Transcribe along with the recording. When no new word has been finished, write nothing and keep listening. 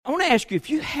want to ask you, if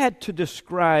you had to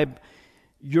describe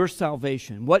your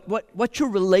salvation, what your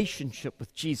relationship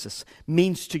with Jesus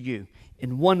means to you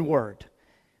in one word,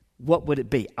 what would it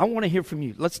be? I want to hear from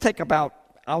you.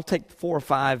 I'll take 4 or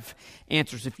 5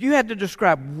 answers. If you had to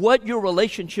describe what your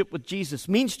relationship with Jesus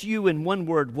means to you in one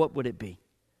word, what would it be?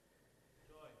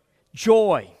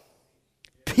 Joy,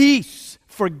 peace,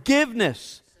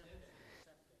 forgiveness,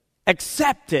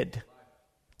 accepted,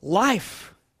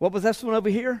 life. What was this one over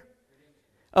here?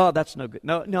 Oh, that's no good.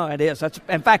 No, it is.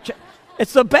 In fact,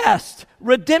 it's the best.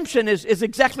 Redemption is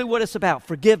exactly what it's about.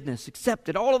 Forgiveness,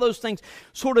 accepted. All of those things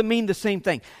sort of mean the same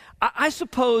thing. I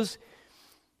suppose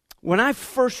when I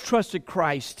first trusted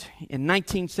Christ in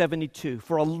 1972,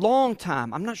 for a long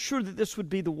time, I'm not sure that this would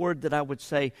be the word that I would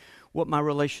say what my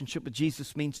relationship with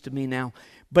Jesus means to me now.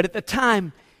 But at the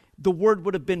time, the word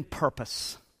would have been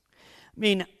purpose. I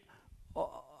mean,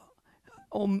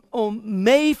 on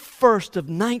May 1st of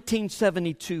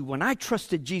 1972, when I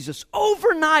trusted Jesus,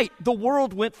 overnight the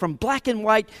world went from black and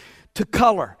white to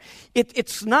color.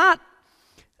 It's not,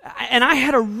 and I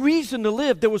had a reason to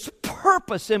live. There was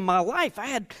purpose in my life.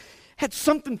 I had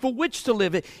something for which to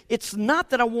live. It's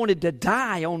not that I wanted to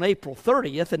die on April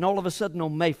 30th, and all of a sudden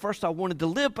on May 1st I wanted to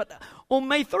live, but on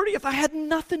May 30th I had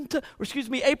nothing to,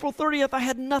 April 30th I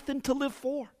had nothing to live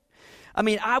for. I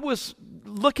mean, I was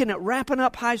looking at wrapping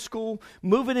up high school,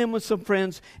 moving in with some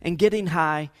friends, and getting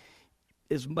high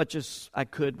as much as I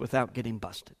could without getting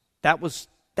busted. That was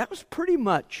pretty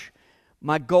much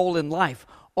my goal in life.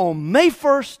 On May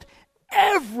 1st,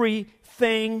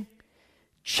 everything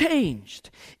changed.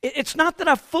 It's not that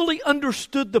I fully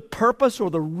understood the purpose or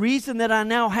the reason that I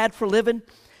now had for living,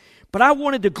 but I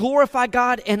wanted to glorify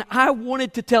God, and I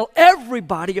wanted to tell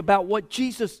everybody about what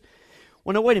Jesus.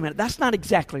 Well, no, wait a minute. That's not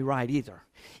exactly right either.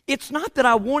 It's not that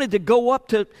I wanted to go up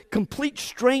to complete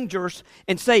strangers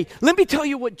and say, let me tell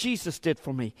you what Jesus did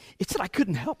for me. It's that I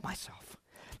couldn't help myself.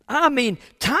 I mean,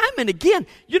 time and again,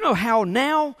 you know how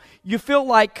now you feel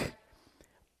like,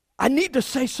 I need to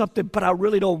say something, but I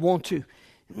really don't want to.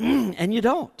 And you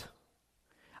don't.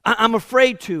 I'm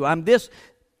afraid to. I'm this.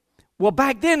 Well,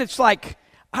 back then it's like,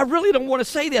 I really don't want to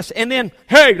say this. And then,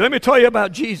 hey, let me tell you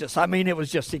about Jesus. I mean,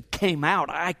 it came out.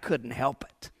 I couldn't help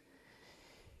it.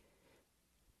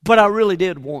 But I really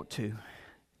did want to.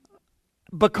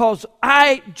 Because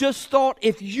I just thought,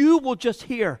 if you will just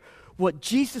hear what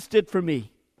Jesus did for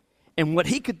me and what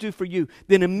He could do for you,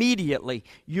 then immediately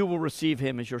you will receive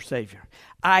Him as your Savior.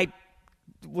 I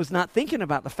was not thinking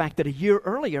about the fact that a year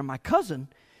earlier, my cousin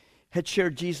had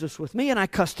shared Jesus with me, and I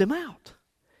cussed him out.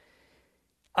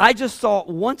 I just thought,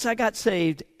 once I got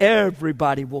saved,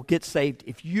 everybody will get saved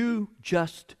if you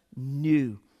just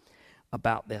knew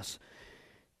about this.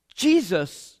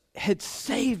 Jesus had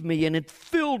saved me and had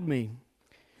filled me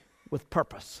with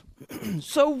purpose.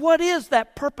 So what is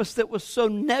that purpose that was so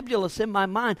nebulous in my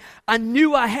mind? I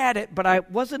knew I had it, but I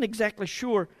wasn't exactly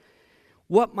sure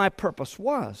what my purpose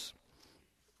was.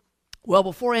 Well,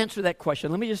 before I answer that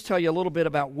question, let me just tell you a little bit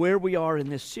about where we are in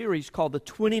this series called the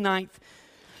 29th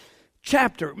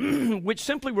chapter, which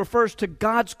simply refers to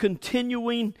God's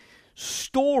continuing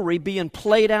story being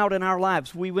played out in our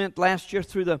lives. We went last year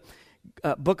through the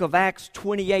book of Acts,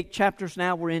 28 chapters.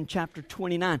 Now we're in chapter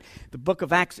 29. The book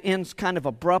of Acts ends kind of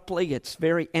abruptly. It's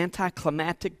very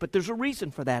anticlimactic, but there's a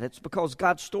reason for that. It's because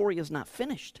God's story is not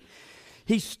finished.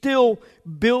 He's still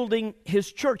building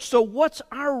His church. So what's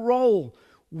our role?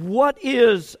 What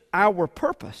is our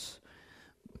purpose?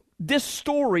 This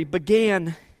story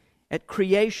began at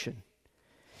creation,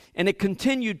 and it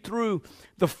continued through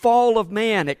the fall of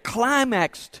man. It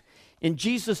climaxed in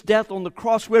Jesus' death on the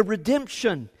cross, where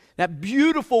redemption, that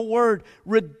beautiful word,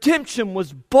 redemption,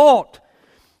 was bought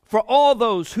for all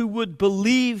those who would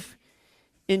believe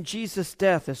in Jesus'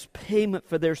 death as payment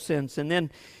for their sins. And then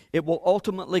it will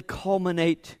ultimately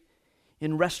culminate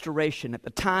in restoration at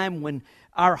the time when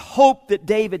our hope that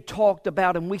David talked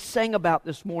about and we sang about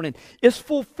this morning is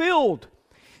fulfilled.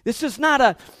 This is not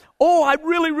a, oh, I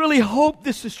really, really hope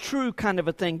this is true kind of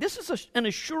a thing. This is an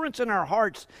assurance in our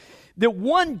hearts that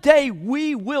one day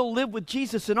we will live with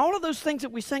Jesus, and all of those things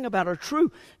that we sing about are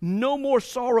true. No more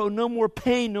sorrow, no more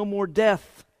pain, no more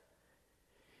death.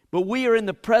 But we are in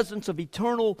the presence of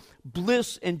eternal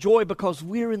bliss and joy because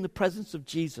we're in the presence of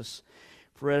Jesus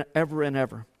forever and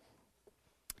ever.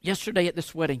 Yesterday at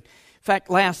this wedding, in fact,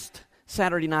 last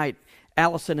Saturday night,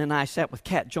 Allison and I sat with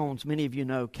Kat Jones. Many of you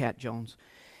know Kat Jones.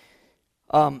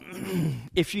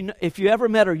 If you ever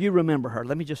met her, you remember her.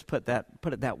 Let me just put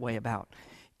it that way about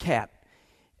Kat.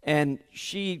 And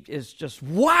she is just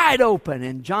wide open.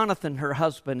 And Jonathan, her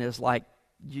husband, is like,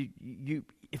 you.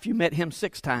 If you met him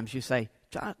 6 times, you say,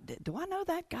 John, do I know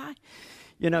that guy?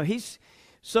 You know, he's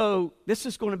So this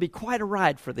is going to be quite a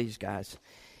ride for these guys.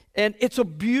 And it's a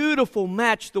beautiful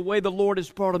match the way the Lord has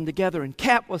brought them together. And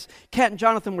Kat and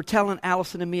Jonathan were telling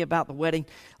Allison and me about the wedding.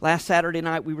 Last Saturday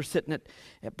night we were sitting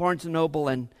at Barnes & Noble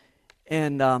and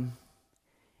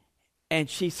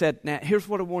she said, now here's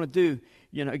what I want to do.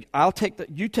 You know,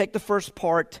 you take the first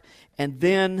part, and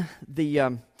then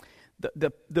the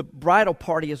bridal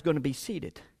party is going to be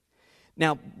seated.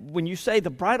 Now, when you say the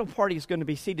bridal party is going to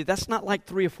be seated, that's not like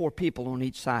 3 or 4 people on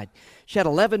each side. She had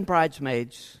 11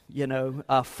 bridesmaids,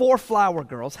 4 flower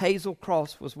girls. Hazel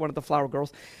Cross was one of the flower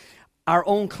girls. Our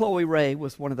own Chloe Ray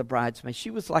was one of the bridesmaids.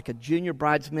 She was like a junior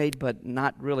bridesmaid, but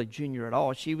not really junior at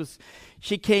all.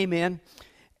 She came in,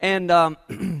 and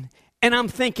I'm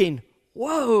thinking,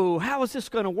 whoa, how is this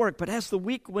going to work? But as the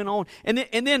week went on, and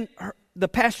then the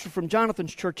pastor from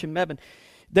Jonathan's church in Mebane,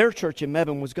 their church in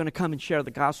Mebane, was going to come and share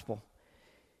the gospel.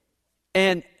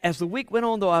 And as the week went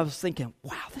on, though, I was thinking,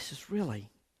 wow, this is really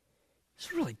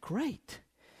great.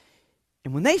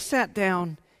 And when they sat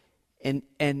down and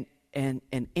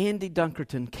Andy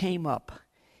Dunkerton came up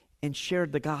and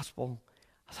shared the gospel,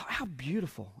 I thought, how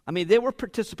beautiful. I mean, they were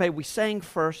participating. We sang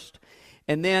first,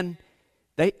 and then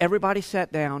everybody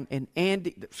sat down, and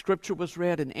the scripture was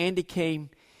read, and Andy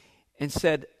came and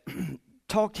said,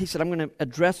 he said, I'm going to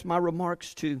address my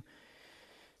remarks to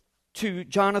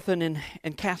Jonathan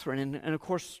and Catherine. And of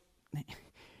course,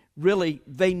 really,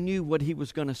 they knew what he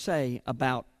was going to say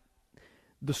about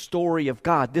the story of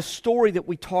God. This story that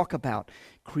we talk about,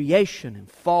 creation and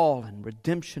fall and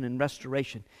redemption and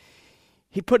restoration.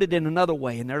 He put it in another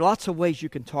way, and there are lots of ways you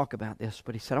can talk about this,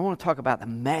 but he said, I want to talk about the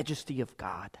majesty of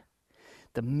God,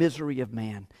 the misery of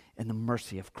man, and the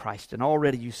mercy of Christ. And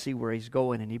already you see where he's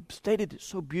going, and he stated it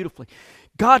so beautifully.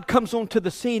 God comes onto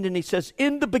the scene, and he says,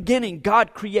 in the beginning,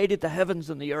 God created the heavens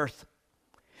and the earth.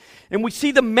 And we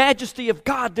see the majesty of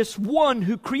God, this one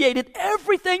who created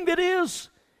everything that is.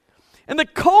 And the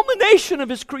culmination of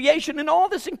his creation in all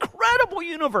this incredible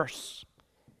universe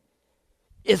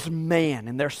is man.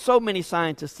 And there's so many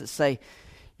scientists that say,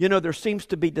 there seems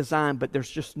to be design, but there's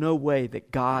just no way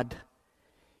that God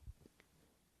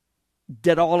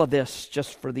did all of this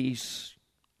just for these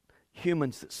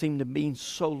humans that seem to mean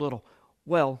so little.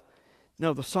 Well,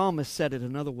 no, the psalmist said it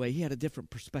another way. He had a different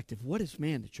perspective. What is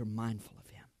man that you're mindful of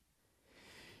him?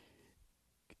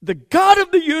 The God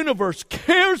of the universe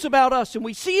cares about us, and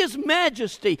we see his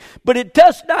majesty, but it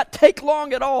does not take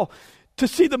long at all to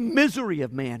see the misery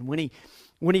of man.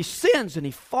 When he sins and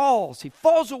he falls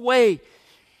away,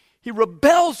 he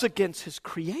rebels against his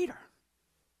creator.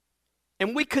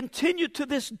 And we continue to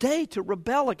this day to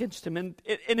rebel against him. And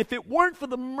if it weren't for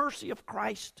the mercy of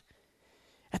Christ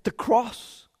at the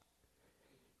cross,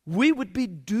 we would be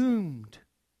doomed.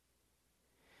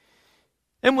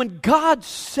 And when God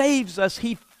saves us,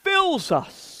 he fills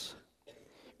us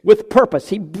with purpose.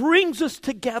 He brings us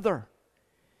together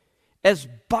as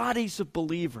bodies of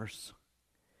believers.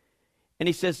 And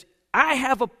he says, I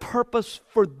have a purpose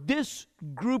for this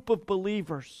group of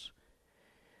believers,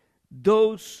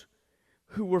 those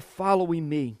who were following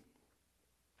me.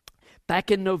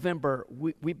 Back in November,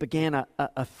 we began a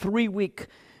 3-week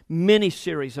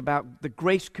mini-series about the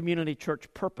Grace Community Church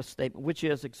purpose statement, which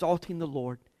is exalting the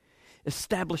Lord,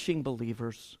 establishing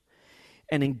believers,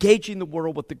 and engaging the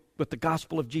world with the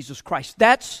gospel of Jesus Christ.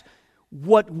 That's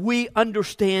what we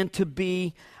understand to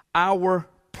be our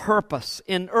purpose.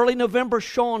 In early November,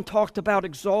 Sean talked about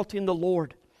exalting the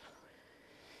Lord.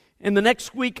 And the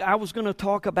next week, I was going to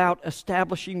talk about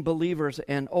establishing believers,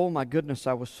 and oh my goodness,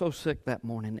 I was so sick that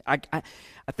morning. I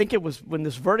think it was when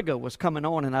this vertigo was coming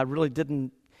on, and I really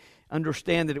didn't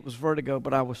understand that it was vertigo,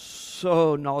 but I was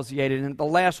so nauseated. And at the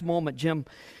last moment, Jim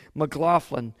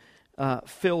McLaughlin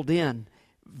filled in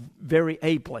very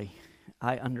ably,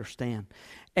 I understand.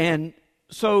 And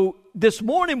so this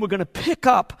morning, we're going to pick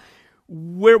up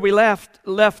where we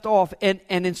left off, and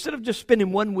instead of just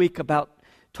spending 1 week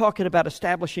talking about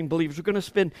establishing believers, we're going to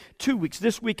spend 2 weeks,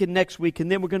 this week and next week, and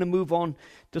then we're going to move on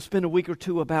to spend a week or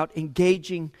two about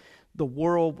engaging the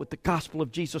world with the gospel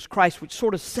of Jesus Christ, which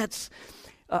sort of sets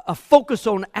a focus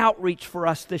on outreach for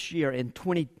us this year in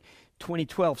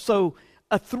 2012. So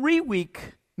a 3-week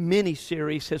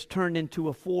mini-series has turned into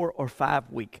a 4 or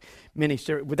 5 week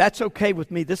mini-series. But that's okay with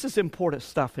me. This is important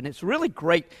stuff, and it's really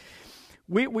great.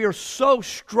 We are so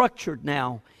structured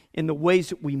now in the ways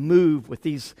that we move with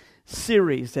these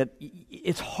series that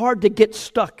it's hard to get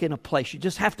stuck in a place. You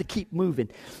just have to keep moving.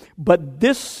 But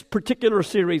this particular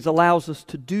series allows us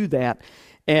to do that,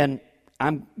 and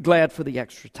I'm glad for the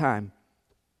extra time,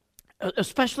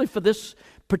 especially for this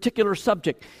particular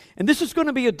subject. And this is going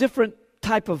to be a different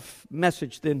type of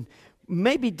message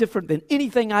maybe different than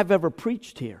anything I've ever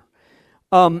preached here.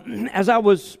 As I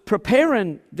was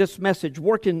preparing this message,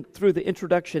 working through the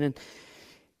introduction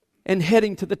and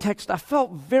heading to the text, I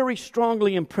felt very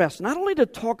strongly impressed, not only to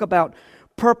talk about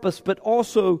purpose, but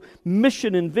also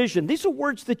mission and vision. These are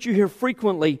words that you hear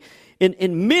frequently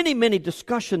in many, many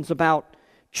discussions about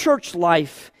church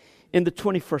life in the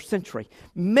 21st century.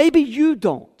 Maybe you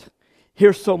don't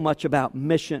hear so much about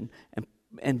mission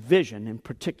and vision, in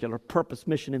particular, purpose,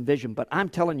 mission, and vision. But I'm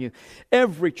telling you,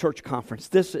 every church conference,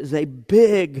 this is a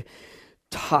big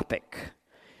topic.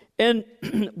 And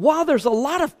while there's a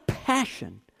lot of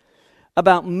passion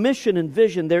about mission and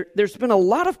vision, there's been a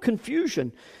lot of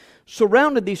confusion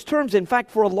surrounding these terms. In fact,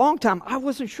 for a long time, I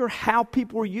wasn't sure how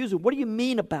people were using. What do you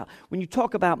mean about when you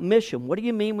talk about mission? What do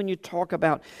you mean when you talk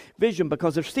about vision?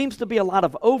 Because there seems to be a lot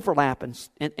of overlap,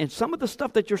 and some of the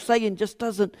stuff that you're saying just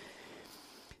doesn't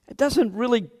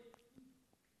really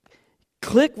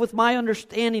click with my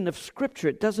understanding of Scripture.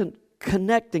 It doesn't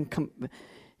connect and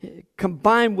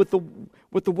combine with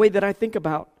the way that I think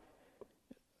about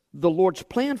the Lord's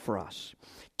plan for us.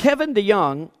 Kevin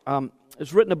DeYoung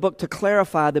has written a book to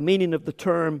clarify the meaning of the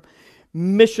term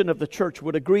mission of the church.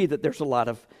 Would agree that there's a lot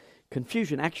of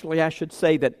confusion. Actually, I should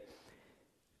say that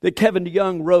Kevin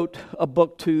DeYoung wrote a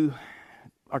book to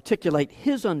articulate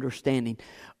his understanding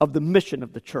of the mission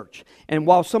of the church. And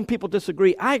while some people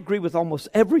disagree, I agree with almost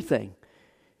everything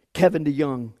Kevin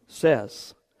DeYoung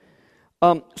says.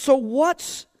 So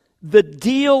what's the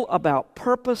deal about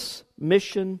purpose,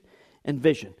 mission, and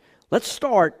vision? Let's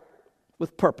start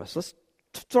with purpose. Let's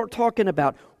start talking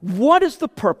about what is the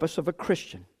purpose of a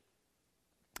Christian.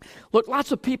 Look,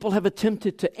 lots of people have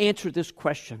attempted to answer this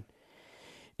question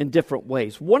in different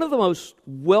ways. One of the most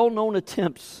well-known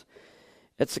attempts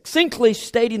at succinctly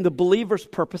stating the believer's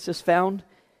purpose is found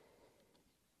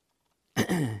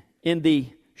in the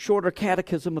Shorter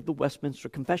Catechism of the Westminster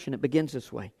Confession. It begins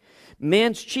this way.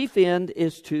 Man's chief end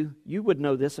is to, you would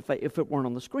know this if it weren't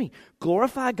on the screen,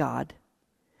 glorify God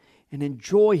and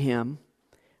enjoy Him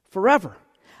forever.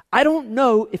 I don't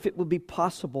know if it would be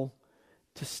possible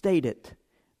to state it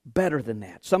better than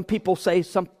that. Some people say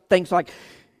some things like,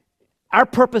 our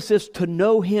purpose is to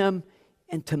know Him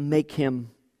and to make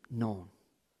Him known.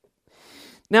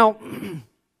 Now,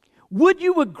 would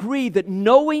you agree that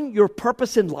knowing your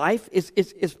purpose in life is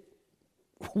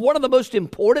one of the most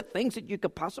important things that you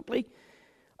could possibly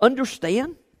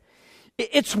understand?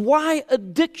 It's why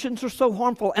addictions are so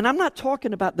harmful. And I'm not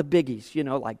talking about the biggies,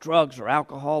 like drugs or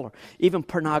alcohol or even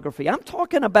pornography. I'm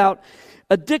talking about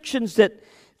addictions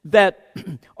that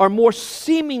are more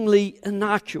seemingly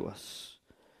innocuous,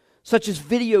 such as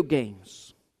video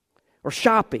games or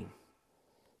shopping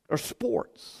or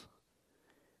sports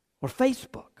or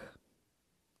Facebook.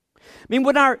 I mean,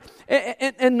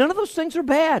 and none of those things are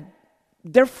bad.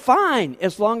 They're fine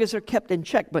as long as they're kept in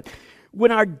check. But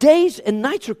when our days and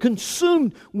nights are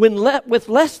consumed with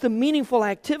less than meaningful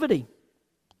activity,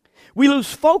 we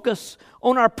lose focus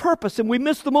on our purpose and we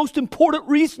miss the most important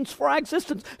reasons for our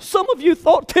existence. Some of you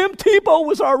thought Tim Tebow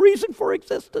was our reason for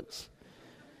existence.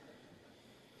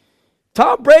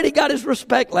 Tom Brady got his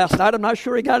respect last night. I'm not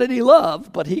sure he got any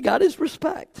love, but he got his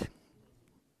respect.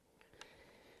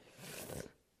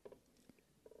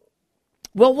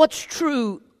 Well, what's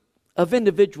true of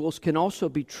individuals can also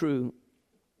be true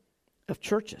of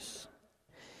churches.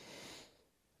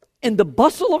 In the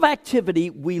bustle of activity,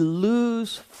 we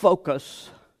lose focus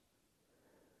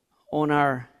on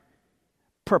our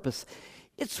purpose.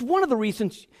 It's one of the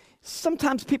reasons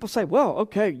sometimes people say, well,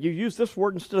 okay, you use this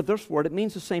word instead of this word. It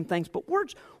means the same things, but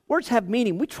words have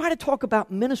meaning. We try to talk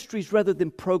about ministries rather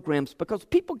than programs because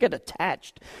people get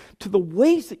attached to the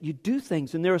ways that you do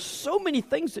things. And there are so many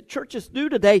things that churches do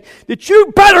today that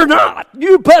you better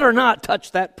not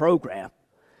touch that program.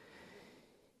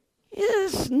 It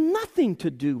has nothing to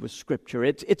do with Scripture.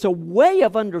 It's a way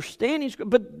of understanding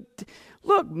Scripture. But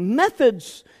look,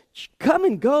 methods come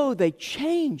and go. They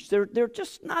change. They're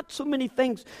just not so many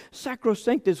things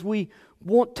sacrosanct as we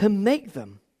want to make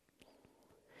them.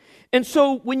 And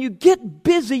so when you get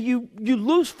busy, you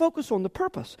lose focus on the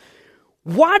purpose.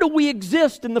 Why do we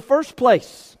exist in the first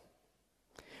place?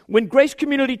 When Grace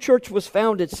Community Church was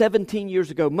founded 17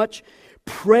 years ago, much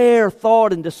prayer,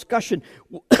 thought, and discussion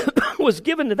was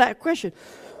given to that question.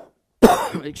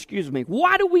 Excuse me.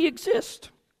 Why do we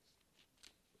exist?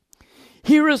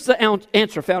 Here is the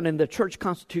answer found in the church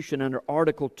constitution under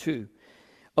Article 2,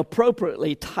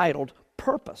 appropriately titled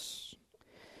Purpose.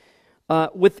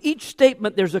 With each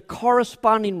statement, there's a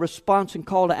corresponding response and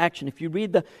call to action. If you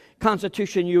read the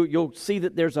Constitution, you'll see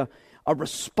that there's a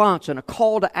response and a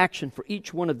call to action for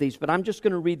each one of these. But I'm just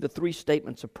going to read the three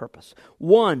statements of purpose.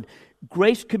 1,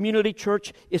 Grace Community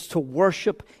Church is to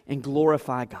worship and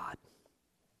glorify God.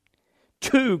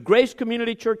 2, Grace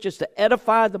Community Church is to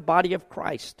edify the body of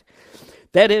Christ.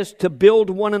 That is, to build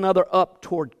one another up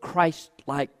toward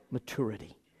Christ-like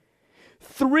maturity.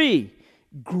 3,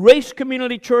 Grace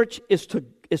Community Church is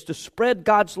to spread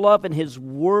God's love and His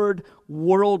Word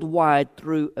worldwide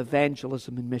through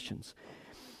evangelism and missions.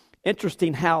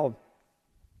 Interesting how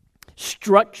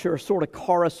structure sort of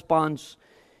corresponds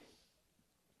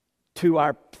to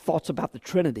our thoughts about the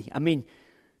Trinity. I mean,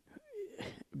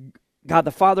 God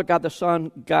the Father, God the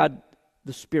Son, God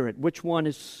the Spirit. Which one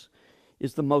is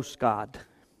the most God?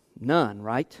 None,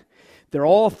 right? They're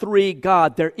all three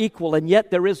God. They're equal, and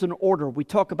yet there is an order. We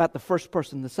talk about the first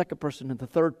person, the second person, and the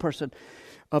third person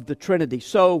of the Trinity.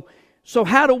 So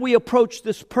how do we approach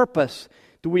this purpose?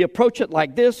 Do we approach it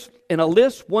like this in a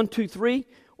list, 1, 2, 3?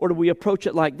 Or do we approach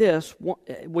it like this?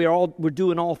 We're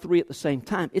doing all three at the same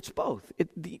time. It's both.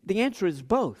 The answer is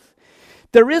both.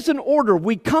 There is an order.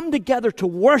 We come together to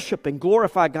worship and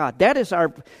glorify God. That is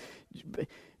our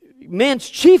man's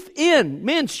chief end,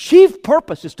 man's chief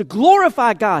purpose is to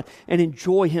glorify God and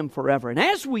enjoy Him forever. And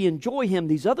as we enjoy Him,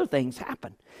 these other things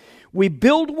happen. We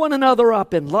build one another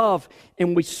up in love,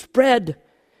 and we spread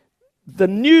the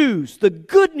news, the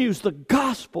good news, the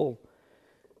gospel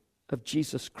of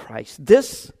Jesus Christ.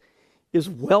 This is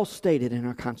well stated in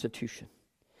our Constitution.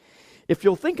 If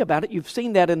you'll think about it, you've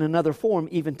seen that in another form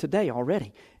even today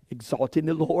already. Exalting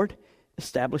the Lord,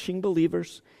 establishing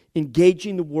believers,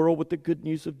 engaging the world with the good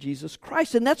news of Jesus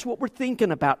Christ. And that's what we're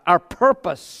thinking about, our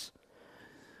purpose.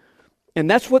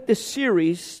 And that's what this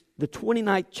series, the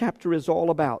 29th chapter, is all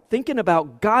about. Thinking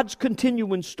about God's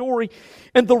continuing story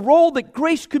and the role that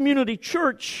Grace Community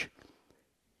Church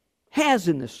has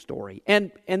in this story.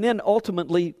 And then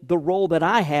ultimately the role that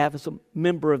I have as a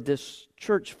member of this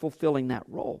church fulfilling that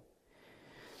role.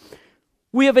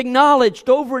 We have acknowledged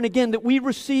over and again that we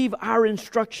receive our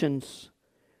instructions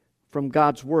from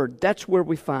God's Word. That's where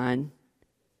we find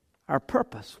our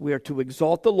purpose. We are to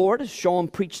exalt the Lord, as Sean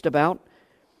preached about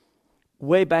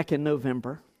way back in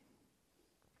November.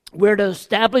 We're to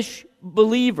establish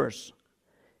believers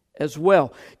as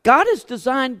well. God has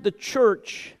designed the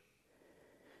church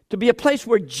to be a place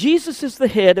where Jesus is the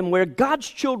head and where God's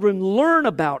children learn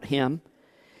about Him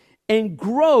and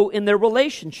grow in their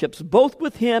relationships, both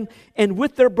with Him and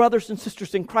with their brothers and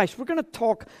sisters in Christ. We're going to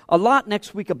talk a lot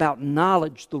next week about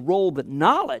knowledge, the role that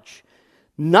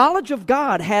knowledge of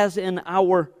God has in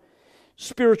our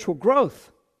spiritual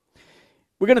growth.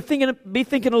 We're going to be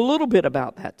thinking a little bit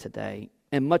about that today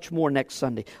and much more next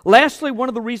Sunday. Lastly, one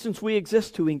of the reasons we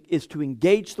exist is to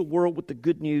engage the world with the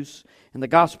good news and the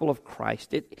gospel of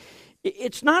Christ.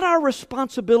 It's not our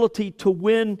responsibility to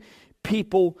win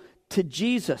people to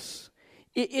Jesus.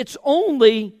 It's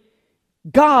only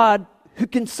God who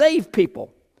can save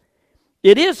people.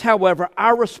 It is, however,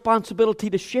 our responsibility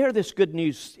to share this good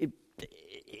news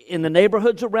in the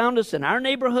neighborhoods around us, in our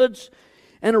neighborhoods,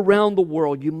 and around the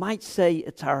world. You might say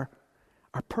it's our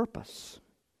purpose.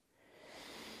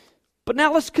 But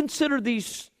now let's consider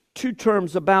these two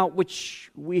terms about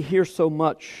which we hear so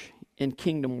much in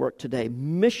kingdom work today: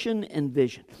 mission and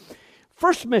vision.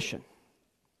 First, mission.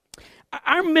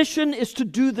 Our mission is to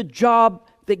do the job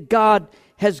that God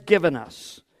has given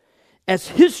us as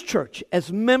His church,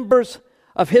 as members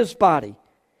of His body.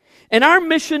 And our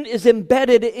mission is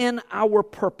embedded in our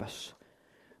purpose.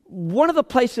 One of the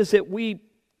places that we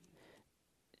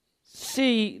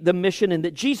see the mission and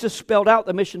that Jesus spelled out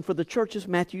the mission for the church is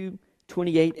Matthew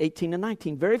 28, 18, and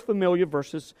 19. Very familiar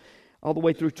verses all the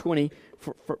way through 20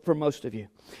 for most of you.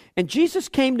 And Jesus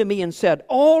came to me and said,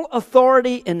 "All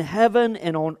authority in heaven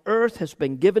and on earth has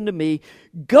been given to me.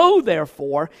 Go,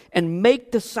 therefore, and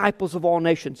make disciples of all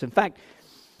nations." In fact,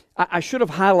 I should have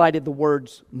highlighted the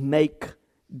words "make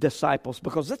disciples,"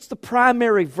 because that's the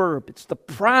primary verb. It's the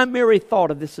primary thought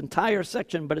of this entire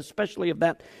section, but especially of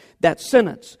that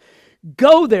sentence.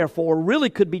 Go, therefore, really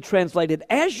could be translated,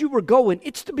 as you were going,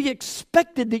 it's to be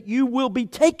expected that you will be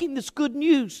taking this good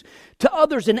news to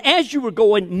others. And as you were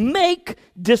going, make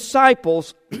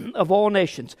disciples of all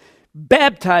nations,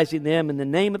 baptizing them in the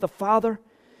name of the Father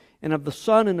and of the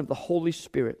Son and of the Holy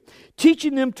Spirit,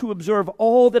 teaching them to observe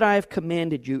all that I have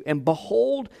commanded you. And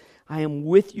behold, I am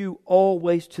with you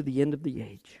always to the end of the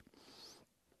age.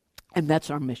 And that's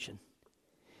our mission,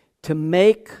 to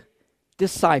make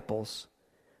disciples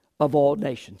of all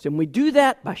nations. And we do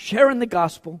that by sharing the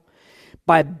gospel,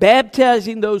 by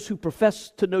baptizing those who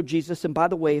profess to know Jesus. And by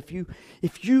the way,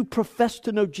 if you profess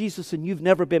to know Jesus and you've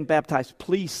never been baptized,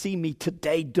 please see me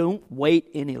today. Don't wait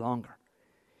any longer.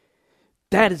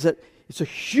 It's a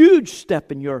huge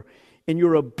step in your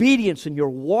obedience and your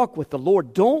walk with the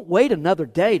Lord. Don't wait another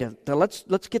day.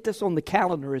 Let's get this on the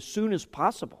calendar as soon as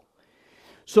possible.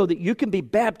 so that you can be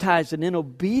baptized and in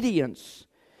obedience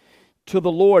to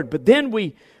the Lord. But then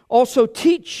we also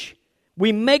teach.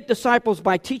 We make disciples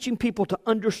by teaching people to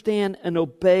understand and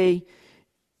obey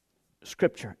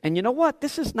Scripture. And you know what?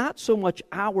 This is not so much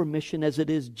our mission as it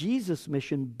is Jesus'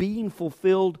 mission being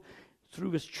fulfilled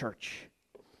through His church.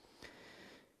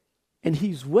 And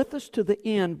He's with us to the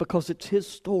end because it's His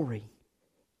story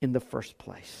in the first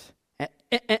place.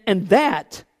 And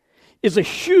that is a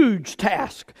huge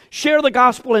task. Share the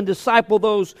gospel and disciple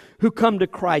those who come to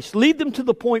Christ. Lead them to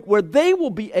the point where they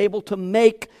will be able to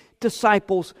make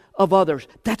disciples of others.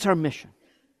 That's our mission.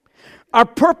 Our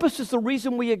purpose is the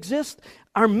reason we exist.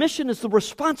 Our mission is the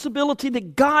responsibility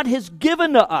that God has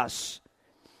given to us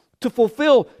to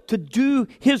fulfill, to do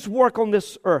His work on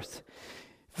this earth.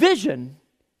 Vision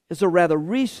is a rather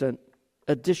recent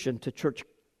addition to church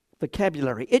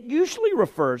vocabulary. It usually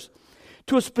refers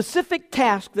to a specific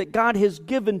task that God has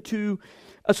given to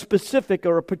a specific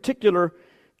or a particular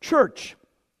church.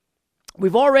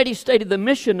 We've already stated the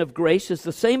mission of Grace is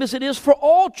the same as it is for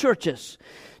all churches,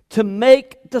 to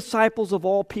make disciples of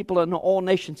all people and all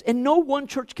nations. And no one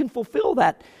church can fulfill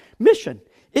that mission.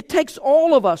 It takes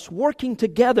all of us working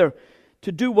together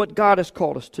to do what God has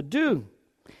called us to do.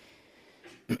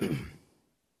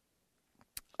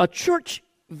 A church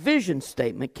vision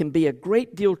statement can be a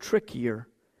great deal trickier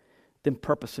than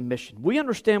purpose and mission. We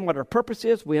understand what our purpose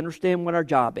is. We understand what our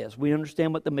job is. We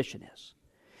understand what the mission is.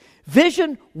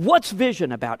 Vision, what's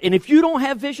vision about? And if you don't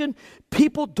have vision,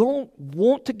 people don't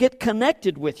want to get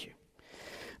connected with you.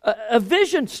 A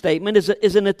vision statement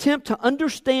is an attempt to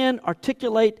understand,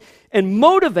 articulate, and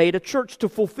motivate a church to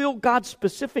fulfill God's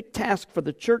specific task for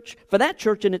the church, for that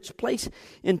church in its place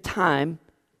in time.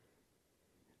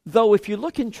 Though if you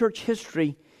look in church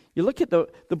history, you look at the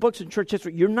books in church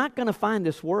history, you're not going to find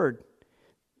this word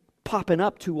popping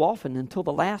up too often until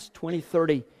the last 20,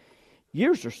 30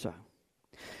 years or so.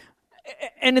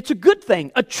 And it's a good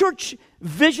thing. A church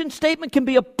vision statement can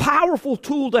be a powerful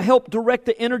tool to help direct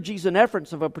the energies and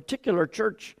efforts of a particular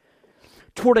church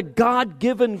toward a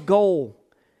God-given goal.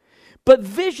 But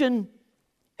vision,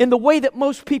 in the way that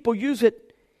most people use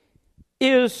it,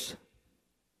 is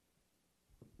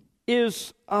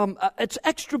it's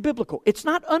extra biblical. It's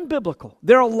not unbiblical.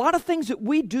 There are a lot of things that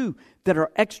we do that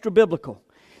are extra biblical,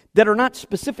 that are not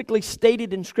specifically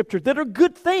stated in Scripture, that are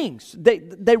good things.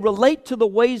 They relate to the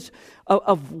ways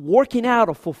of working out,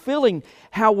 of fulfilling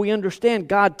how we understand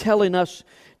God telling us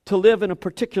to live in a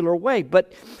particular way.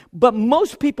 But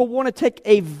most people want to take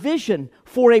a vision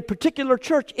for a particular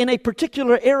church in a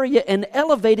particular area and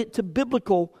elevate it to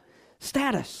biblical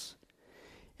status.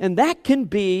 And that can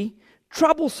be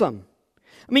troublesome.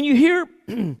 I mean, you hear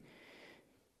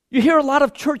a lot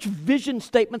of church vision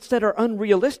statements that are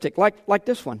unrealistic, like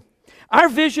this one. Our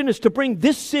vision is to bring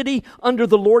this city under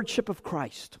the lordship of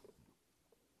Christ.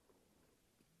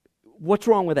 What's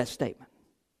wrong with that statement?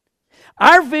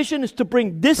 Our vision is to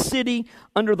bring this city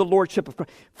under the lordship of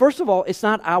Christ. First of all, it's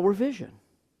not our vision.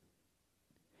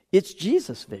 It's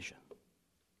Jesus' vision.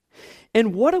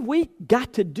 And what have we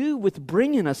got to do with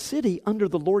bringing a city under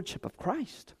the lordship of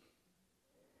Christ?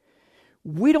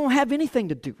 We don't have anything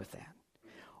to do with that.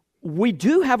 We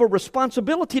do have a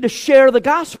responsibility to share the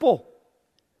gospel.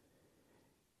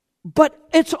 But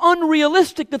it's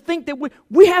unrealistic to think that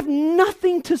we have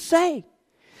nothing to say.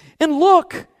 And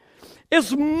look,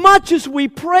 as much as we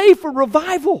pray for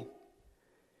revival,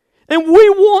 and we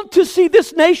want to see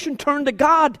this nation turn to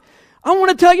God, I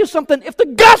want to tell you something. If the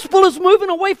gospel is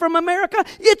moving away from America,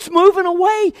 it's moving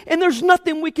away, and there's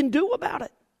nothing we can do about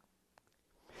it.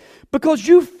 Because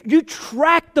you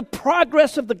track the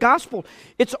progress of the gospel.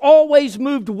 It's always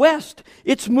moved west.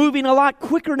 It's moving a lot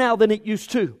quicker now than it used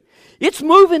to. It's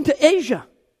moving to Asia.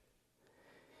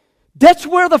 That's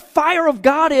where the fire of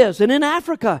God is. And in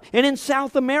Africa and in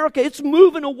South America, it's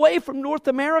moving away from North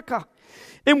America.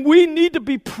 And we need to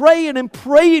be praying and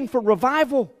praying for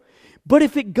revival. But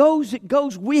if it goes, it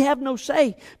goes. We have no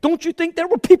say. Don't you think there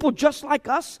were people just like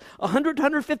us 100,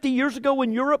 150 years ago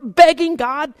in Europe begging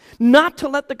God not to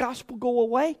let the gospel go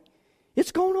away?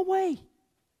 It's going away.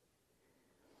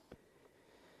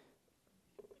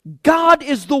 God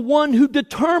is the one who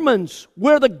determines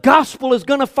where the gospel is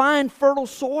going to find fertile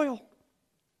soil.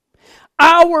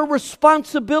 Our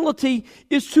responsibility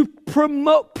is to proclaim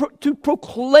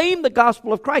the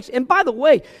gospel of Christ. And by the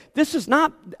way,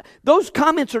 those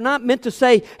comments are not meant to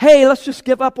say, hey, let's just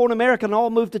give up on America and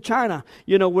all move to China,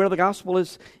 where the gospel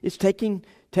is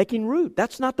taking root.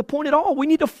 That's not the point at all. We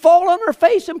need to fall on our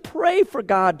face and pray for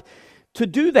God to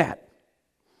do that.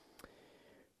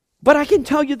 But I can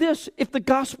tell you this, if the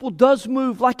gospel does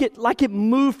move like it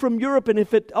moved from Europe, and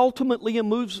if it ultimately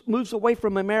moves away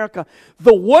from America,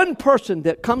 the one person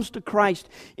that comes to Christ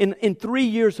in 3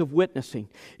 years of witnessing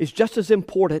is just as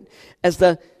important as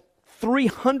the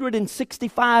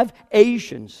 365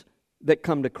 Asians that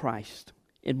come to Christ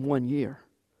in 1 year.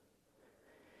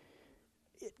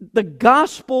 The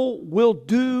gospel will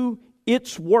do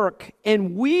its work,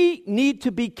 and we need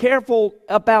to be careful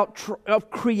about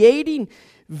creating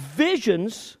vision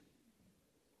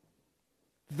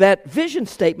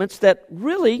statements that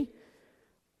really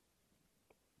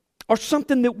are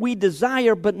something that we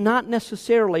desire, but not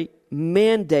necessarily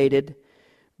mandated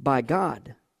by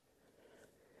God.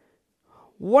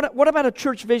 What about a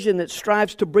church vision that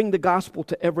strives to bring the gospel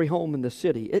to every home in the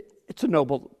city? It's a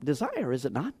noble desire, is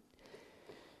it not?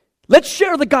 Let's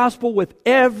share the gospel with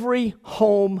every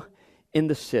home in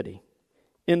the city,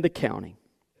 in the county.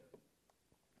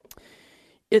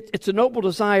 It's a noble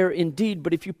desire indeed,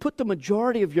 but if you put the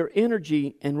majority of your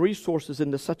energy and resources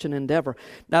into such an endeavor,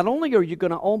 not only are you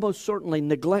going to almost certainly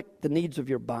neglect the needs of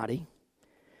your body,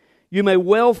 you may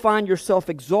well find yourself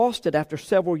exhausted after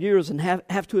several years and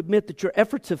have to admit that your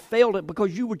efforts have failed it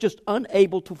because you were just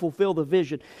unable to fulfill the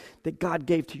vision that God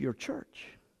gave to your church.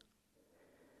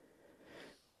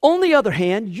 On the other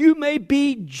hand, you may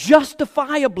be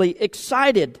justifiably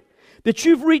excited that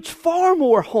you've reached far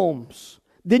more homes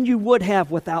than you would have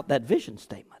without that vision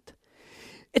statement.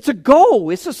 It's a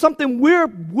goal. It's something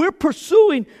we're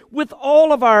pursuing with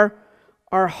all of our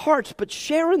hearts, but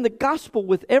sharing the gospel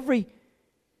with every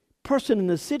person in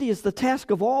the city is the task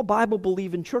of all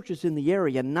Bible-believing churches in the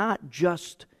area, not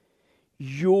just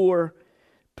your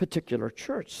particular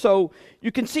church. So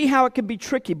you can see how it can be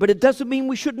tricky, but it doesn't mean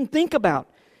we shouldn't think about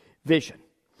vision.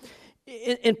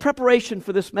 In preparation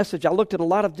for this message, I looked at a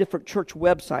lot of different church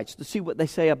websites to see what they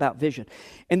say about vision.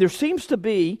 And there seems to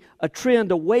be a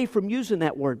trend away from using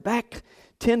that word. Back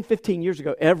 10, 15 years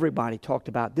ago, everybody talked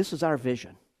about, this is our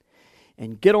vision.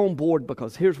 And get on board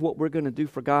because here's what we're going to do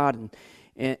for God.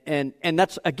 And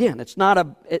that's, again, it's not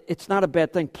a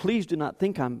bad thing. Please do not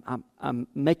think I'm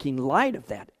making light of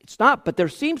that. It's not. But there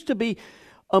seems to be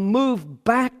a move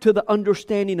back to the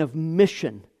understanding of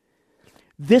mission.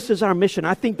 This is our mission.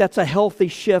 I think that's a healthy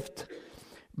shift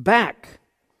back.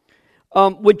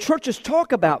 When churches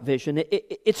talk about vision,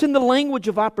 it's in the language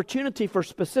of opportunity for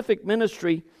specific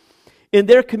ministry in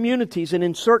their communities and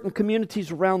in certain communities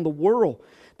around the world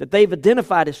that they've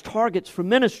identified as targets for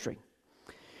ministry.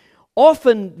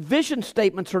 Often, vision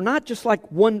statements are not just like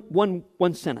one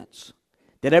sentence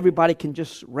that everybody can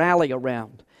just rally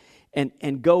around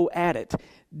and go at it.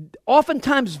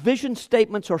 Oftentimes, vision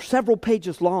statements are several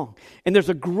pages long, and there's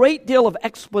a great deal of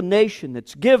explanation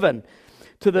that's given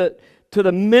to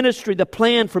the ministry, the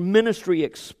plan for ministry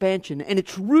expansion, and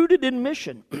it's rooted in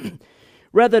mission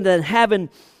rather than having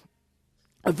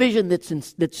a vision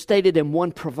that's stated in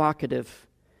one provocative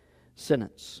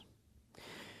sentence.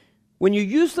 When you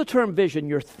use the term vision,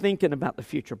 you're thinking about the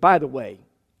future. By the way,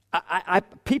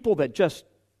 people that just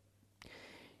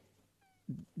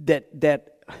that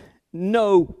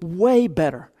know way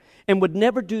better and would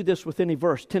never do this with any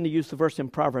verse tend to use the verse in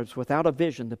Proverbs, without a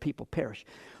vision the people perish.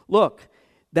 Look,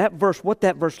 that verse, what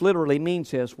that verse literally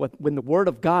means is when the word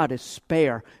of God is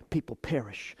spare, people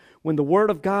perish. When the word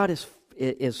of God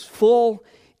is full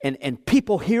and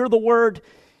people hear the word,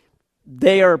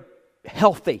 they are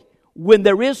healthy. When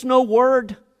there is no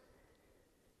word,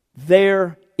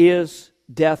 there is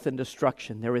death and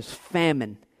destruction. There is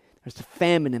famine. There's a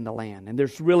famine in the land, and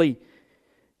there's really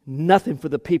nothing for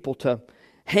the people to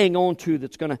hang on to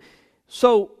that's going to...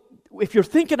 So, if you're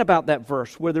thinking about that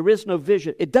verse where there is no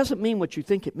vision, it doesn't mean what you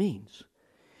think it means.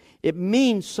 It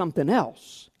means something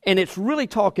else. And it's really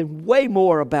talking way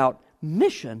more about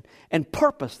mission and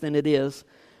purpose than it is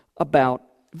about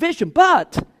vision.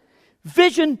 But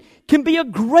vision can be a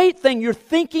great thing. You're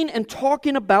thinking and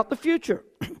talking about the future.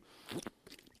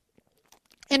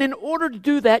 And in order to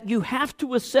do that, you have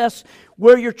to assess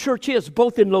where your church is,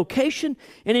 both in location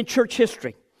and in church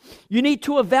history. You need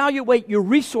to evaluate your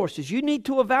resources. You need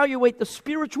to evaluate the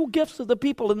spiritual gifts of the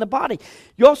people in the body.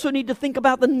 You also need to think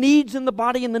about the needs in the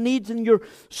body and the needs in your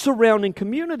surrounding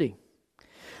community.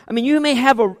 I mean, you may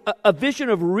have a vision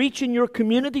of reaching your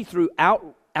community through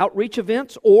outreach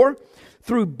events or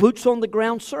through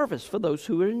boots-on-the-ground service for those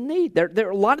who are in need. There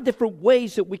are a lot of different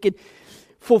ways that we can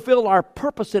fulfill our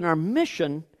purpose and our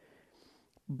mission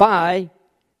by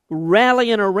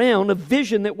rallying around a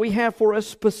vision that we have for a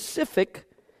specific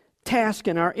task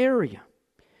in our area.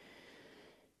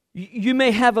 You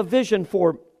may have a vision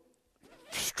for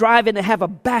striving to have a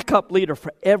backup leader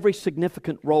for every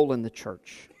significant role in the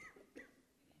church.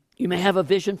 You may have a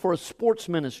vision for a sports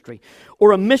ministry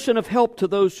or a mission of help to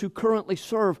those who currently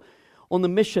serve on the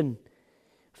mission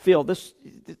field.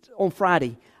 On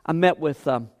Friday, I met with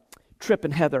Tripp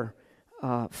and Heather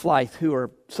Flythe, who are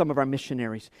some of our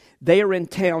missionaries. They are in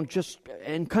town,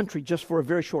 in country, just for a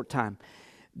very short time.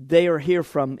 They are here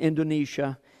from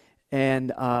Indonesia,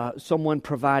 and someone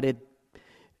provided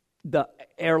the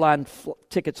airline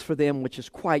tickets for them, which is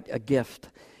quite a gift,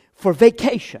 for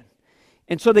vacation.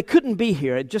 And so they couldn't be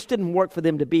here. It just didn't work for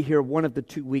them to be here one of the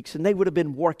 2 weeks, and they would have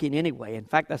been working anyway. In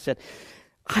fact, I said,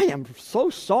 I am so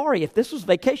sorry. If this was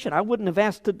vacation, I wouldn't have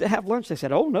asked to have lunch. They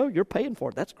said, oh, no, you're paying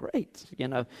for it. That's great,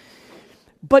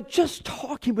 But just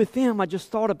talking with them, I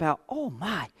just thought about, oh,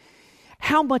 my,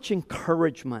 how much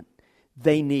encouragement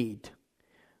they need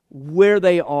where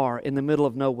they are in the middle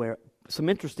of nowhere. Some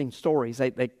interesting stories.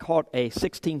 They caught a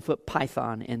 16-foot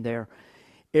python in their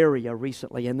area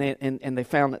recently, and they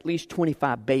found at least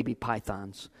 25 baby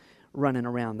pythons running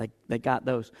around. They got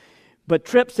those. But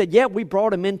Tripp said, yeah, we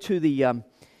brought him into the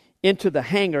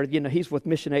hangar. He's with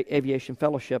Mission Aviation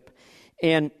Fellowship,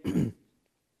 and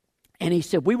he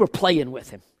said we were playing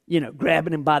with him,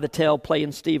 grabbing him by the tail,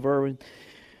 playing Steve Irwin.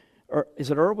 Or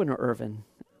is it Irwin or Irvin?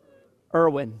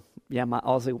 Irwin. Yeah, my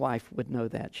Aussie wife would know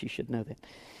that. She should know that.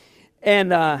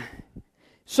 And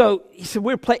so he said,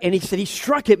 we're playing, and he said, he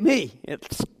struck at me.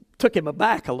 It took him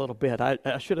aback a little bit.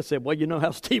 I should have said, well, you know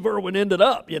how Steve Irwin ended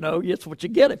up. It's what you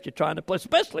get if you're trying to play,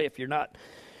 especially if you're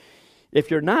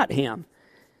not him.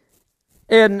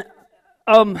 And,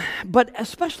 but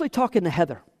especially talking to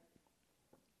Heather.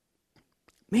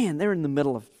 Man, they're in the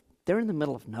middle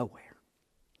of nowhere.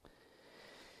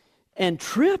 And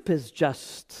Tripp is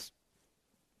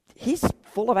he's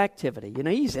full of activity.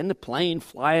 He's in the plane,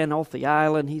 flying off the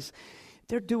island.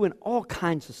 They're doing all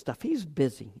kinds of stuff. He's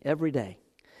busy every day.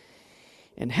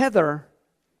 And Heather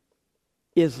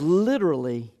is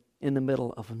literally in the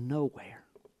middle of nowhere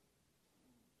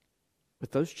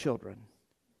with those children.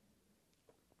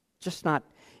 Just not.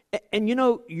 And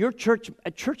your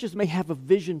churches may have a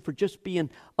vision for just being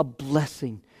a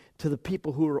blessing to the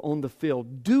people who are on the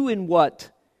field, doing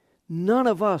what none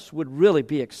of us would really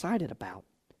be excited about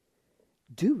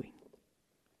doing.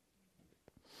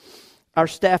 Our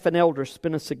staff and elders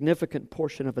spent a significant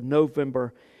portion of a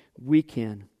November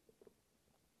weekend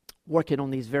working on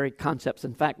these very concepts.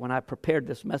 In fact, when I prepared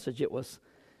this message, it was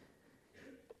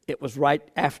right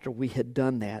after we had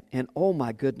done that. And oh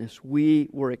my goodness, we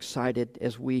were excited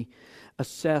as we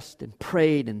assessed and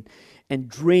prayed and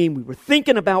dreamed. We were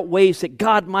thinking about ways that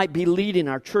God might be leading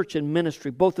our church and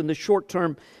ministry, both in the short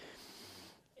term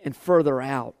and further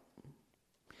out.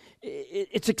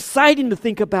 It's exciting to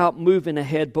think about moving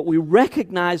ahead, but we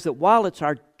recognize that while it's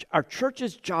our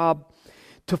church's job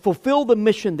to fulfill the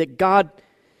mission that God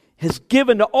has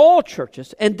given to all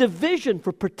churches and division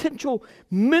for potential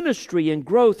ministry and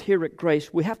growth here at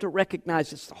Grace, we have to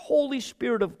recognize it's the Holy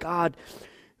Spirit of God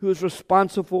who is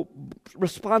responsible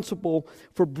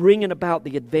for bringing about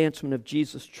the advancement of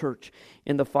Jesus' church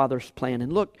in the Father's plan.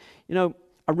 And look, I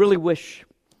really wish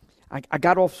I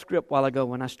got off script a while ago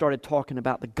when I started talking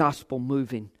about the gospel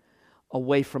moving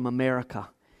away from America.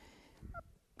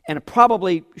 And I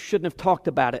probably shouldn't have talked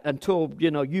about it until,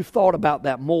 you've thought about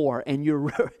that more and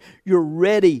you're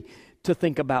ready to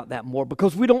think about that more,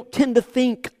 because we don't tend to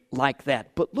think like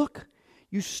that. But look,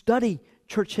 you study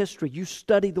church history, you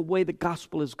study the way the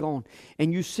gospel has gone,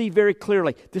 and you see very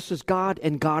clearly this is God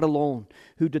and God alone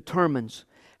who determines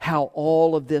how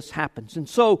all of this happens. And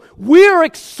so we're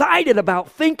excited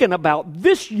about thinking about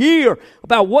this year,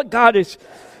 about what God is,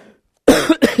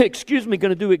 going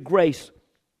to do at Grace.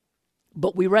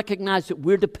 But we recognize that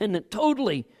we're dependent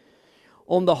totally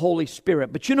on the Holy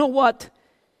Spirit. But you know what?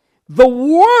 The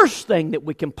worst thing that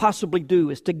we can possibly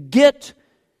do is to get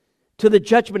to the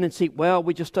judgment seat. Well,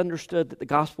 we just understood that the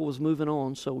gospel was moving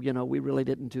on, so, we really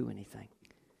didn't do anything.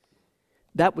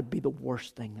 That would be the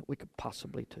worst thing that we could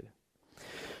possibly do.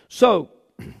 So,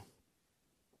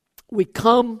 we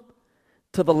come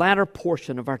to the latter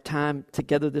portion of our time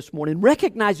together this morning,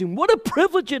 recognizing what a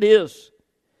privilege it is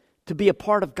to be a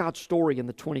part of God's story in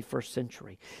the 21st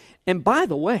century. And by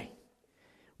the way,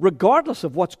 regardless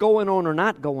of what's going on or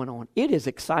not going on, it is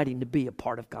exciting to be a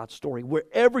part of God's story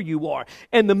wherever you are.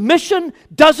 And the mission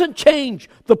doesn't change.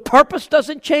 The purpose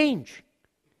doesn't change.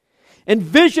 And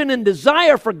vision and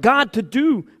desire for God to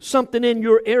do something in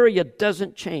your area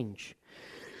doesn't change.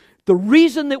 The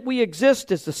reason that we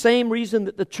exist is the same reason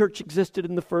that the church existed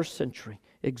in the first century.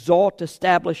 Exalt,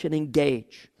 establish, and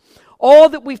engage. All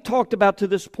that we've talked about to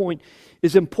this point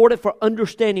is important for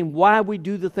understanding why we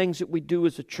do the things that we do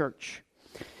as a church.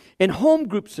 in home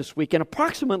groups this week, and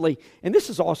approximately, and this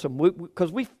is awesome,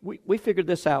 because we figured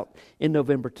this out in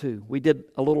November too.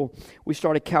 We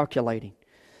started calculating.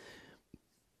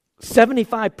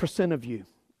 75% of you,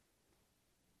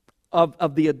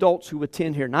 of the adults who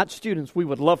attend here, not students, we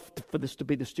would love for this to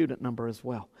be the student number as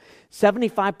well.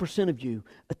 75% of you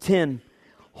attend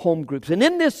home groups. And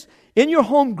in your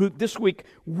home group this week,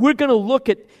 we're going to look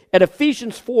at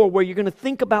Ephesians 4, where you're going to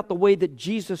think about the way that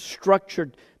Jesus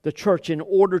structured the church in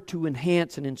order to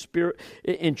enhance and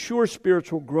ensure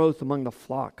spiritual growth among the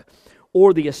flock,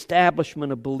 or the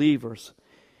establishment of believers,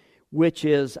 which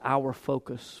is our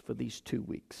focus for these 2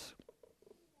 weeks.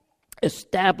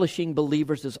 Establishing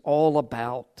believers is all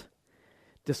about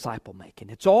disciple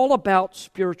making. It's all about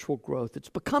spiritual growth. It's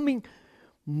becoming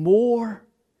more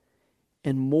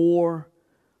and more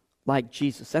like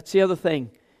Jesus. That's the other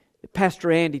thing that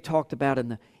Pastor Andy talked about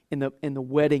in the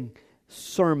wedding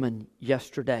sermon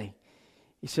yesterday.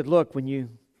 He said, look, when you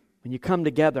come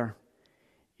together,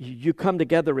 you come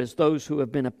together as those who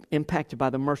have been impacted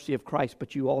by the mercy of Christ,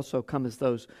 but you also come as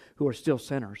those who are still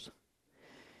sinners.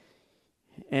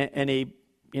 And he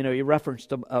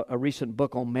referenced a recent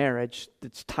book on marriage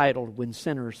that's titled "When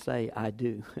Sinners Say I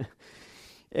Do."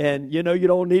 And you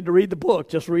don't need to read the book;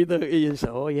 just read you say,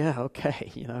 "Oh yeah,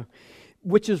 okay,"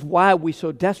 Which is why we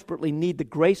so desperately need the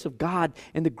grace of God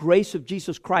and the grace of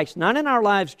Jesus Christ, not in our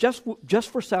lives just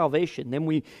for salvation. Then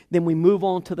we move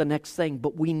on to the next thing.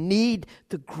 But we need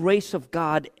the grace of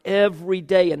God every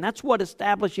day, and that's what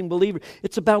establishing believers.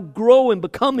 It's about growing,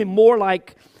 becoming more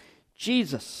like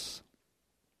Jesus.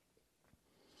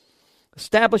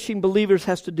 Establishing believers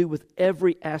has to do with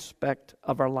every aspect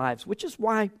of our lives, which is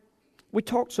why we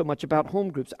talk so much about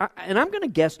home groups. And I'm going to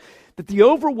guess that the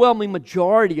overwhelming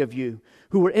majority of you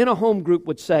who are in a home group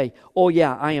would say, oh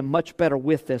yeah, I am much better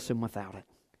with this than without it.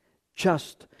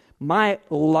 Just my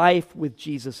life with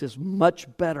Jesus is much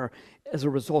better as a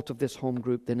result of this home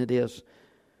group than it is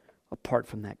apart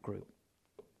from that group.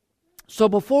 So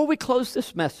before we close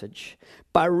this message,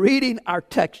 by reading our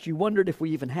text, you wondered if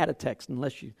we even had a text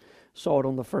unless you saw it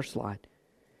on the first slide.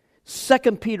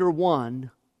 2 Peter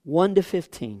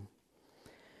 1:1-15.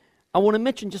 I want to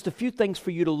mention just a few things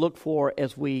for you to look for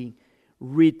as we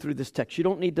read through this text. You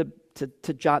don't need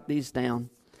to jot these down.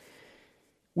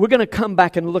 We're going to come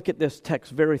back and look at this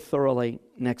text very thoroughly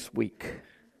next week.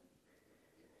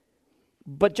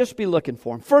 But just be looking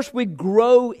for them. First, we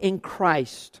grow in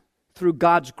Christ through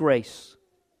God's grace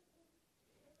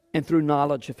and through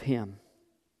knowledge of Him.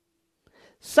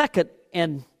 Second,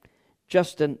 and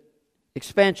just an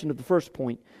expansion of the first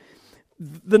point,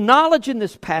 the knowledge in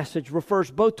this passage refers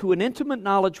both to an intimate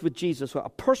knowledge with Jesus, a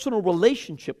personal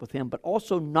relationship with Him, but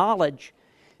also knowledge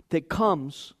that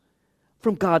comes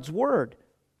from God's Word.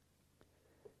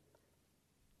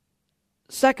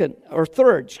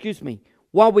 Third,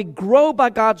 while we grow by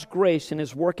God's grace and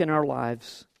His work in our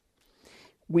lives,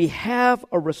 we have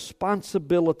a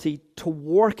responsibility to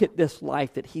work at this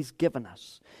life that He's given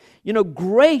us.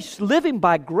 Grace, living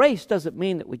by grace doesn't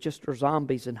mean that we just are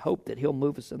zombies and hope that He'll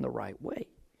move us in the right way.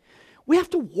 We have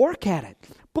to work at it.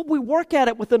 But we work at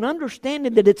it with an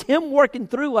understanding that it's Him working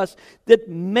through us that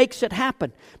makes it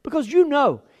happen. Because you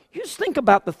just think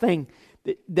about the thing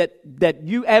that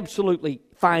you absolutely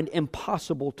find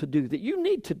impossible to do, that you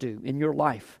need to do in your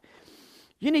life.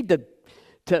 You need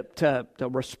to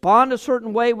respond a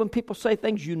certain way when people say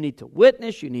things. You need to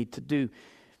witness. You need to do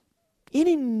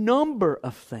any number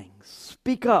of things.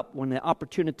 Speak up when the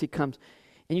opportunity comes.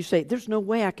 And you say, there's no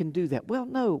way I can do that. Well,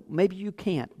 no, maybe you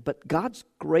can't. But God's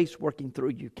grace working through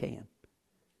you can.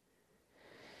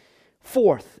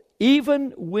 Fourth,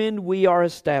 even when we are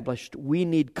established, we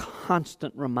need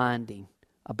constant reminding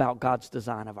about God's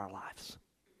design of our lives.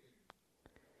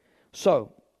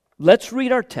 So, let's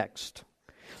read our text.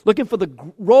 Looking for the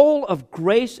role of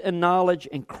grace and knowledge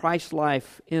in Christ's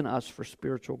life in us for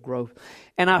spiritual growth.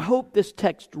 And I hope this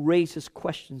text raises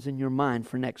questions in your mind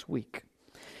for next week.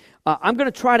 I'm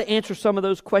going to try to answer some of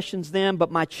those questions then,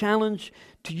 but my challenge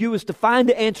to you is to find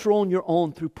the answer on your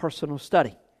own through personal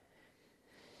study.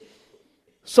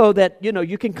 So that,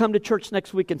 you can come to church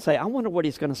next week and say, I wonder what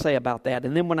he's going to say about that.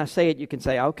 And then when I say it, you can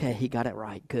say, okay, he got it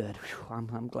right. Good. Whew,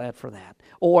 I'm glad for that.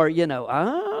 Or,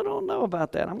 I don't know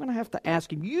about that. I'm going to have to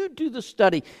ask him. You do the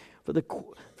study for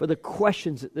the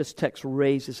questions that this text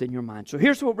raises in your mind. So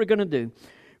here's what we're going to do.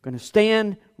 We're going to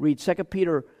stand, read 2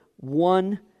 Peter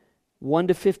 1:1-15.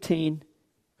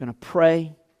 We're going to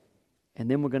pray, and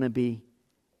then we're going to be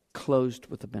closed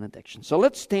with a benediction. So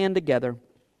let's stand together.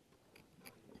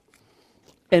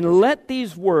 And let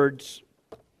these words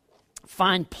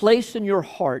find place in your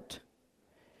heart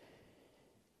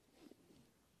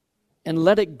and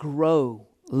let it grow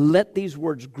let these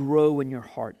words grow in your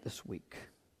heart this week.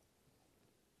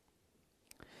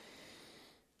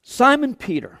 Simon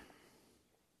Peter,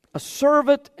 a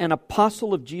servant and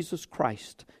apostle of Jesus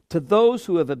Christ, to those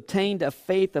who have obtained a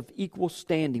faith of equal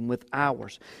standing with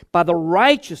ours, by the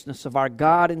righteousness of our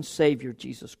God and Savior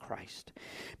Jesus Christ.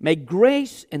 May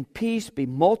grace and peace be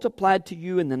multiplied to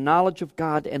you in the knowledge of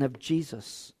God and of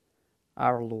Jesus,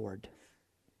 our Lord.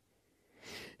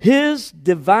 His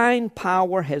divine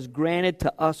power has granted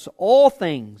to us all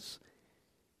things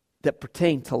that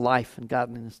pertain to life and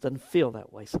godliness. Doesn't feel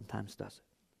that way sometimes, does it?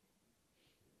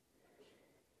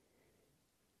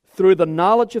 Through the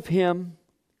knowledge of Him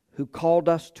who called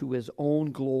us to His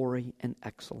own glory and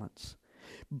excellence,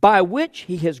 by which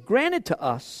He has granted to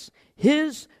us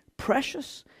His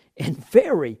precious and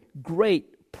very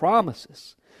great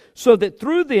promises, so that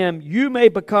through them you may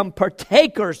become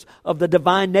partakers of the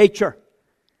divine nature.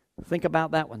 Think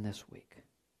about that one this week.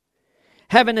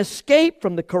 Having escaped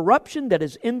from the corruption that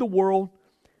is in the world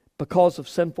because of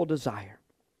sinful desire.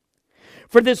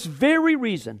 For this very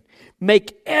reason,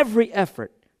 make every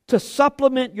effort to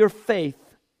supplement your faith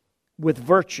with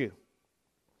virtue,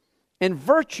 and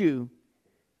virtue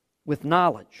with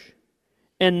knowledge,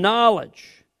 and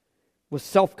knowledge with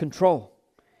self-control,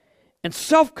 and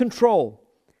self-control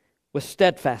with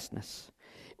steadfastness,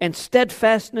 and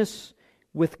steadfastness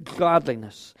with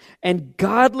godliness, and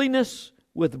godliness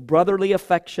with brotherly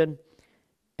affection,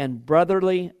 and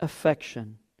brotherly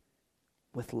affection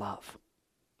with love.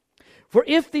 For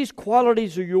if these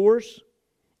qualities are yours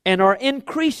and are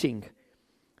increasing,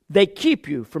 they keep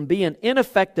you from being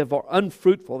ineffective or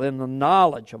unfruitful in the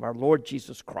knowledge of our Lord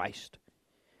Jesus Christ.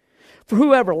 For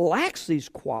whoever lacks these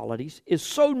qualities is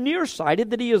so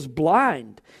nearsighted that he is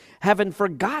blind, having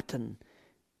forgotten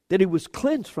that he was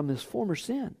cleansed from his former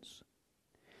sins.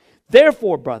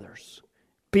 Therefore, brothers,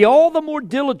 be all the more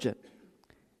diligent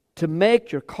to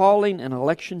make your calling and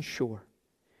election sure.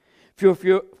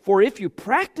 For if you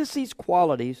practice these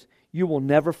qualities, you will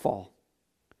never fall.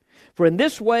 For in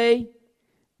this way,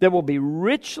 there will be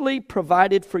richly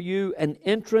provided for you an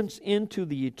entrance into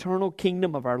the eternal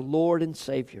kingdom of our Lord and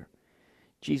Savior,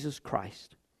 Jesus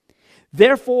Christ.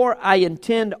 Therefore, I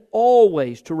intend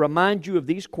always to remind you of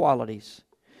these qualities,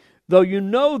 though you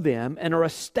know them and are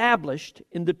established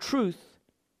in the truth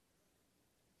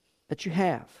that you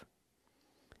have.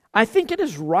 I think it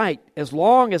is right, as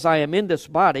long as I am in this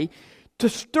body, to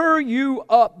stir you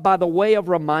up by the way of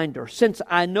reminder, since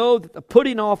I know that the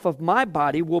putting off of my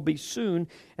body will be soon,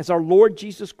 as our Lord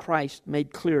Jesus Christ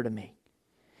made clear to me.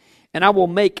 And I will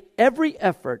make every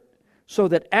effort so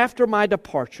that after my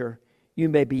departure, you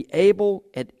may be able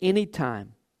at any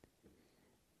time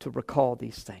to recall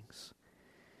these things.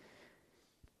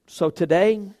 So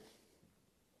today,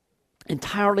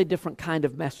 entirely different kind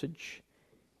of message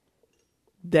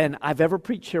than I've ever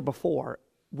preached here before,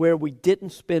 where we didn't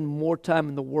spend more time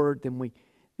in the Word than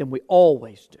we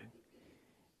always do.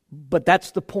 But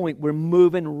that's the point. We're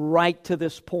moving right to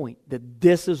this point, that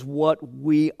this is what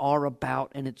we are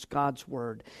about, and it's God's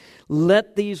Word.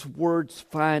 Let these words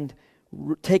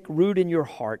take root in your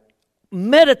heart.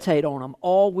 Meditate on them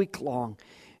all week long.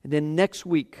 And then next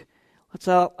week, let's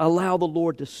allow the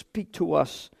Lord to speak to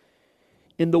us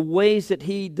in the ways that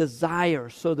He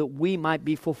desires, so that we might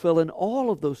be fulfilling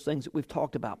all of those things that we've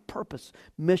talked about, purpose,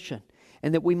 mission,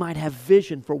 and that we might have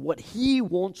vision for what He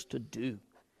wants to do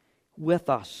with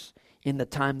us in the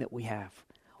time that we have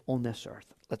on this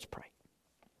earth. Let's pray.